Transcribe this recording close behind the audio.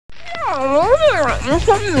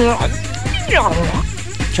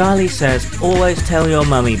Charlie says, always tell your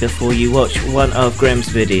mummy before you watch one of Grimm's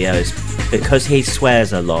videos, because he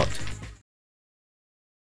swears a lot.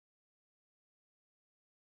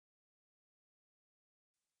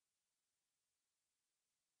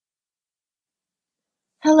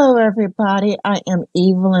 Hello everybody, I am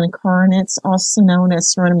Evil Incarnate, also known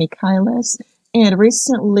as Serena Mikhailis, and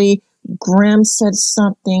recently Grimm said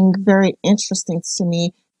something very interesting to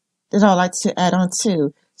me that I'd like to add on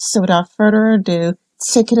to. So without further ado,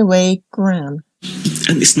 take it away, Grimm.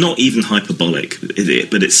 And it's not even hyperbolic,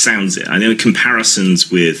 but it sounds it. I know comparisons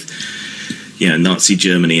with Nazi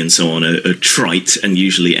Germany and so on are trite and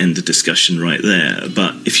usually end a discussion right there.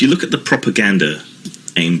 But if you look at the propaganda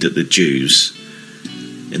aimed at the Jews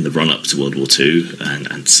in the run-up to World War II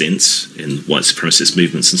and since, in white supremacist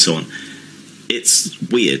movements and so on, it's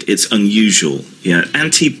weird, it's unusual.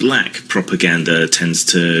 Anti-black propaganda tends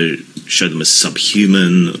to show them as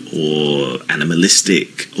subhuman or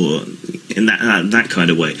animalistic or in that kind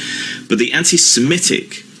of way. But the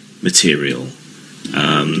anti-Semitic material,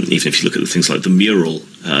 even if you look at things like the mural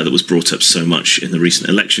that was brought up so much in the recent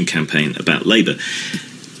election campaign about Labour,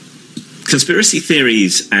 conspiracy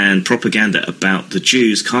theories and propaganda about the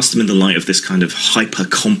Jews cast them in the light of this kind of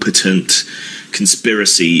hyper-competent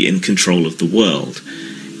conspiracy in control of the world.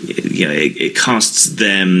 It casts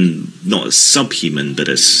them not as subhuman, but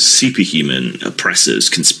as superhuman oppressors,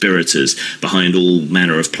 conspirators behind all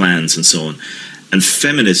manner of plans and so on. And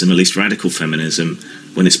feminism, at least radical feminism,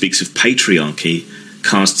 when it speaks of patriarchy,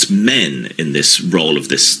 casts men in this role of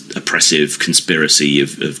this oppressive conspiracy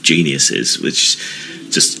of geniuses, which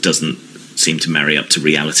just doesn't seem to marry up to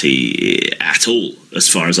reality at all, as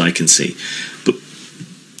far as I can see.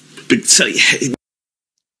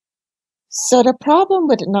 So the problem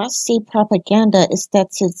with Nazi propaganda is that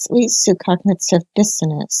it leads to cognitive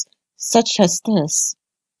dissonance, such as this.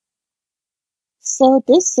 So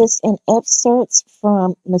this is an excerpt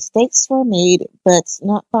from Mistakes Were Made, but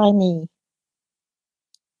Not by Me.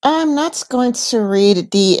 I'm not going to read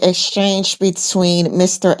the exchange between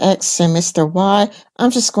Mr. X and Mr. Y.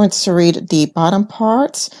 I'm just going to read the bottom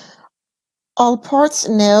part. All parts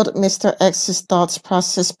nailed Mr. X's thoughts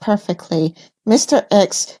process perfectly. Mr.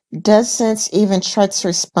 X doesn't even try to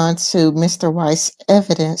respond to Mr. Y's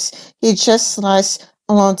evidence. He just slides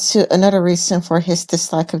along to another reason for his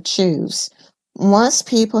dislike of Jews. Once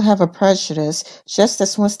people have a prejudice, just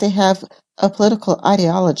as once they have a political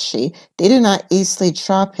ideology, they do not easily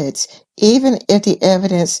drop it, even if the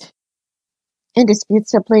evidence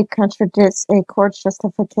indisputably contradicts a court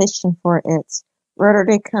justification for it. Rather,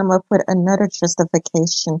 they come up with another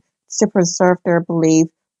justification to preserve their belief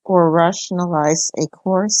or rationalize a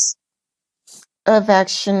course of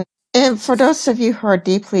action. And for those of you who are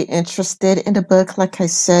deeply interested in the book, like I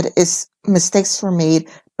said, Mistakes Were Made,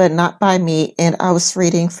 but Not by Me, and I was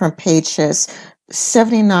reading from pages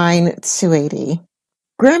 79 to 80.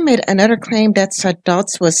 Grimm made another claim that I thought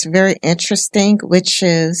was very interesting, which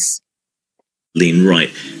is... Lean right.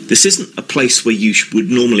 This isn't a place where you would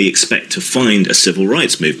normally expect to find a civil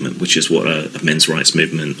rights movement, which is what a men's rights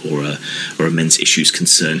movement or a men's issues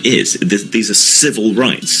concern is. These are civil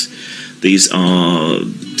rights. These are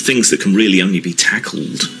things that can really only be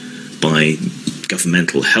tackled by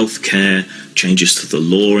governmental health care, changes to the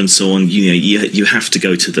law and so on. You have to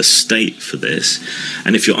go to the state for this.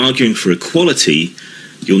 And if you're arguing for equality,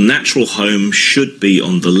 your natural home should be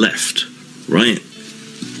on the left, right?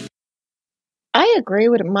 I agree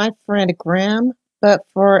with my friend Grimm, but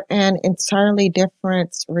for an entirely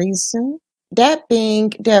different reason. That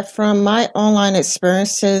being that from my online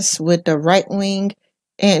experiences with the right wing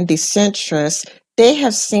and the centrists, they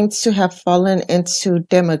have seemed to have fallen into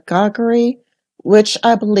demagoguery, which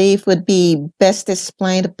I believe would be best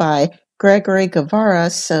explained by Gregory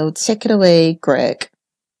Guevara. So take it away, Greg.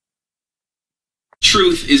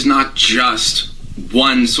 Truth is not just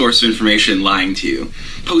one source of information lying to you.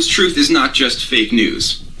 Post-truth is not just fake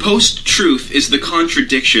news. Post-truth is the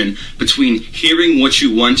contradiction between hearing what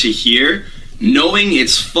you want to hear, knowing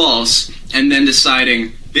it's false, and then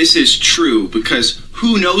deciding this is true because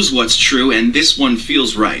who knows what's true and this one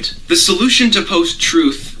feels right. The solution to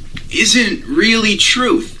post-truth isn't really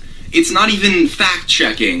truth. It's not even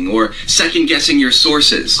fact-checking or second-guessing your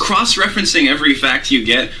sources. Cross-referencing every fact you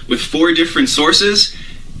get with 4 different sources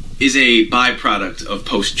is a byproduct of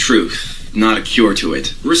post-truth. not a cure to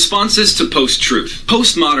it. Responses to post-truth.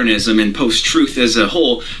 Postmodernism and post-truth as a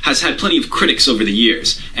whole has had plenty of critics over the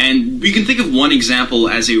years, and we can think of one example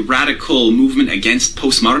as a radical movement against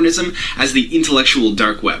postmodernism as the intellectual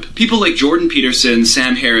dark web. People like Jordan Peterson,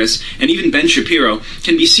 Sam Harris, and even Ben Shapiro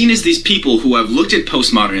can be seen as these people who have looked at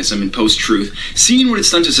postmodernism and post-truth, seen what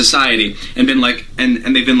it's done to society, and been like,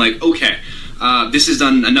 and they've been like, okay, this has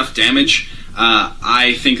done enough damage.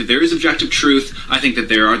 I think that there is objective truth. I think that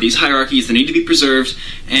there are these hierarchies that need to be preserved,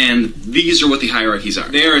 and these are what the hierarchies are.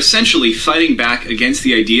 They are essentially fighting back against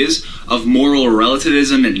the ideas of moral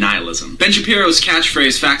relativism and nihilism. Ben Shapiro's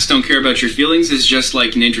catchphrase, "facts don't care about your feelings," is just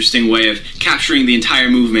like an interesting way of capturing the entire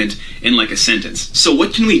movement in like a sentence. So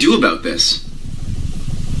what can we do about this?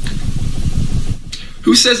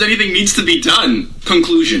 Who says anything needs to be done?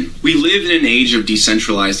 Conclusion. We live in an age of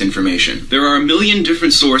decentralized information. There are a million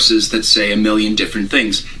different sources that say a million different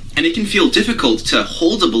things, and it can feel difficult to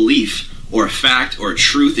hold a belief or a fact or a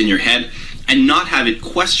truth in your head and not have it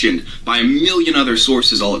questioned by a million other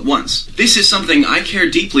sources all at once. This is something I care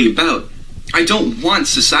deeply about. I don't want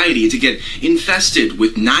society to get infested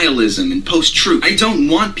with nihilism and post-truth. I don't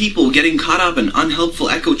want people getting caught up in unhelpful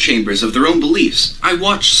echo chambers of their own beliefs. I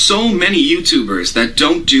watch so many YouTubers that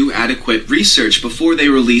don't do adequate research before they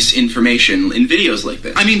release information in videos like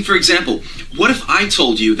this. I mean, for example, what if I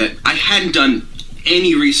told you that I hadn't done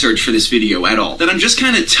any research for this video at all? That I'm just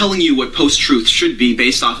kind of telling you what post-truth should be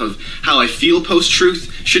based off of how I feel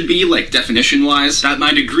post-truth should be, like definition-wise. That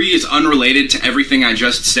my degree is unrelated to everything I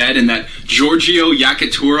just said, and that Giorgio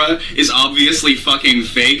Yakitura is obviously fucking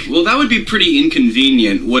fake. Well, that would be pretty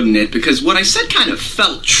inconvenient, wouldn't it? Because what I said kind of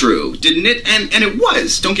felt true, didn't it? And it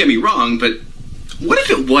was, don't get me wrong, but what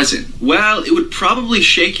if it wasn't? Well, it would probably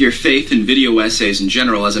shake your faith in video essays in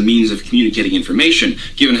general as a means of communicating information,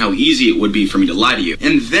 given how easy it would be for me to lie to you.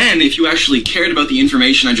 And then, if you actually cared about the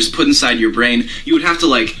information I just put inside your brain, you would have to,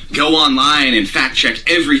 like, go online and fact-check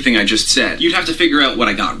everything I just said. You'd have to figure out what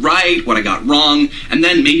I got right, what I got wrong, and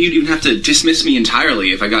then maybe you'd even have to dismiss me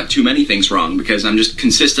entirely if I got too many things wrong, because I'm just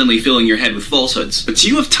consistently filling your head with falsehoods. But do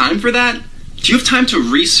you have time for that? Do you have time to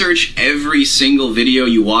research every single video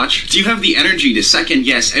you watch? Do you have the energy to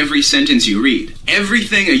second-guess every sentence you read?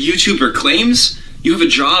 Everything a YouTuber claims? You have a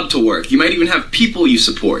job to work. You might even have people you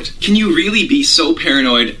support. Can you really be so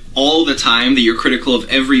paranoid all the time that you're critical of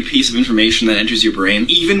every piece of information that enters your brain,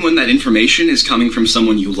 even when that information is coming from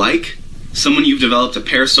someone you like? Someone you've developed a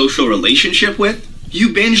parasocial relationship with? You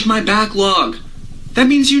binged my backlog. That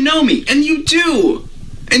means you know me, and you do!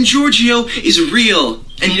 And Giorgio is real.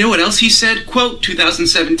 And you know what else he said? Quote,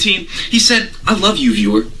 2017, he said, "I love you,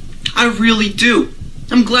 viewer. I really do.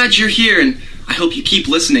 I'm glad you're here, and I hope you keep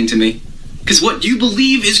listening to me. Because what you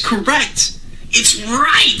believe is correct. It's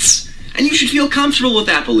right. And you should feel comfortable with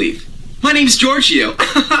that belief. My name's Giorgio."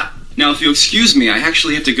 Now, if you'll excuse me, I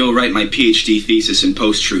actually have to go write my PhD thesis in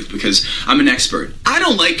post-truth because I'm an expert. I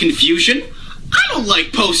don't like confusion. I don't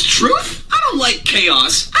like post-truth. I don't like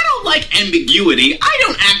chaos. I don't like ambiguity. I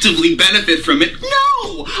don't actively benefit from it.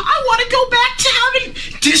 No! I want to go back to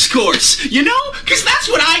having discourse, you know? Because that's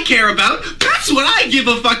what I care about. That's what I give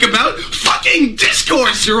a fuck about. Fucking discourse!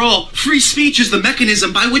 After all, free speech is the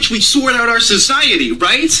mechanism by which we sort out our society,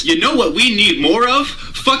 right? You know what we need more of?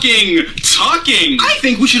 Fucking talking! I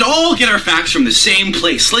think we should all get our facts from the same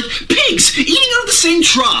place, like pigs eating out of the same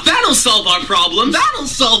trough. That'll solve our problems. That'll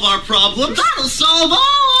solve our problems. That'll solve all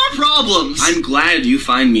our problems. I'm glad you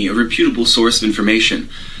find me a reputable source of information.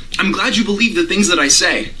 I'm glad you believe the things that I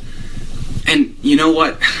say. And you know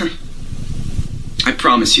what? I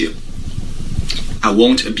promise you, I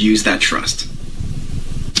won't abuse that trust.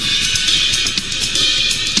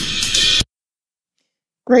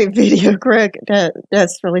 Great video, Greg.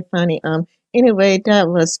 That's really funny. Anyway, that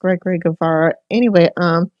was Gregory Guevara. Anyway,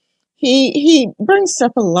 he brings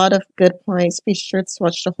up a lot of good points. Be sure to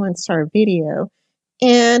watch the whole entire video.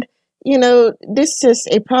 And you know, this is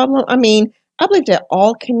a problem. I mean, I believe that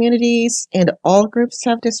all communities and all groups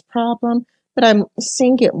have this problem, but I'm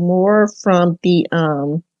seeing it more from the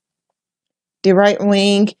right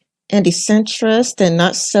wing and the centrist, and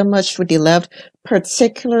not so much with the left,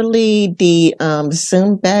 particularly the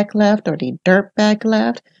Zoom back left or the dirt back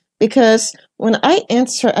left. Because when I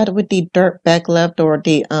interact with the dirt back left or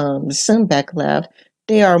the Zoom back left,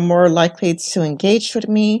 they are more likely to engage with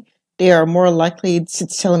me. They are more likely to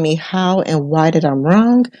tell me how and why that I'm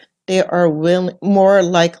wrong. They are more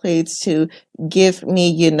likely to give me,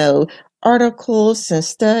 you know, articles and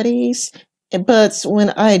studies. But when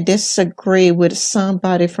I disagree with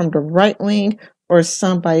somebody from the right wing or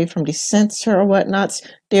somebody from the center or whatnot,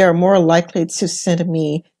 they are more likely to send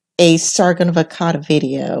me a Sargon of Akkad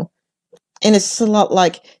video. And it's a lot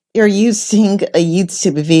like, You're using a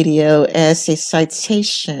YouTube video as a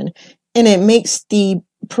citation, and it makes the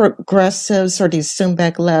progressives or the Zoom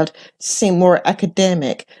back left seem more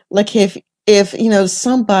academic. Like if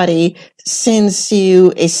somebody sends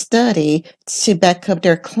you a study to back up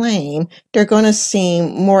their claim, they're going to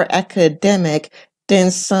seem more academic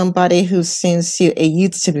than somebody who sends you a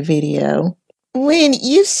YouTube video. When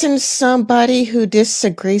you send somebody who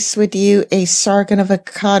disagrees with you a Sargon of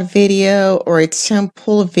Akkad video or a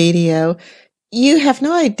temple video, you have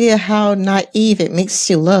no idea how naive it makes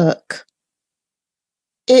you look.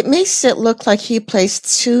 It makes it look like you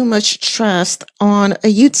placed too much trust on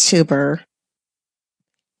a YouTuber.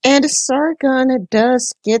 And Sargon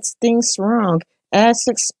does get things wrong, as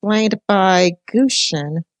explained by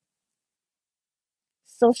Gushin.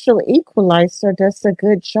 Social Equalizer does a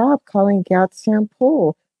good job calling out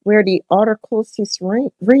Temple, where the articles he's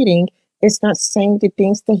reading is not saying the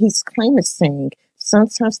things that he's claiming saying.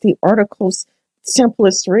 Sometimes the articles Temple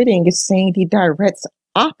is reading is saying the direct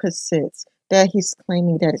opposites that he's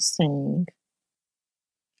claiming that it's saying.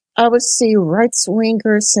 I would see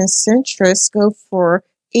right-wingers and centrists go for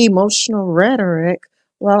emotional rhetoric,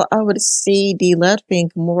 while I would see the left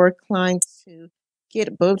being more inclined to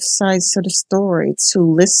get both sides of the story, to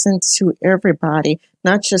listen to everybody,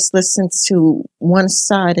 not just listen to one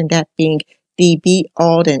side, and that being the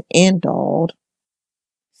be-all and end-all.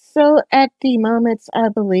 So at the moment, I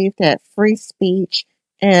believe that free speech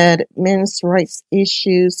and men's rights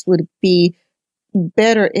issues would be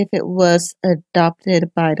better if it was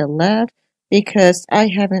adopted by the left, because I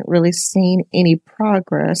haven't really seen any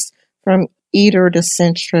progress from either the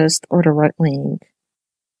centrist or the right wing.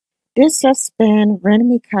 This has been Ren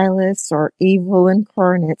Michaelis, or Evil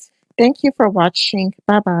Incarnate. Thank you for watching.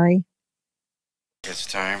 Bye-bye. It's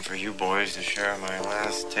time for you boys to share my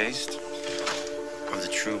last taste of the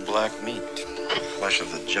true black meat. Flesh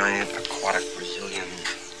of the giant aquatic Brazilian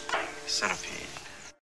centipede.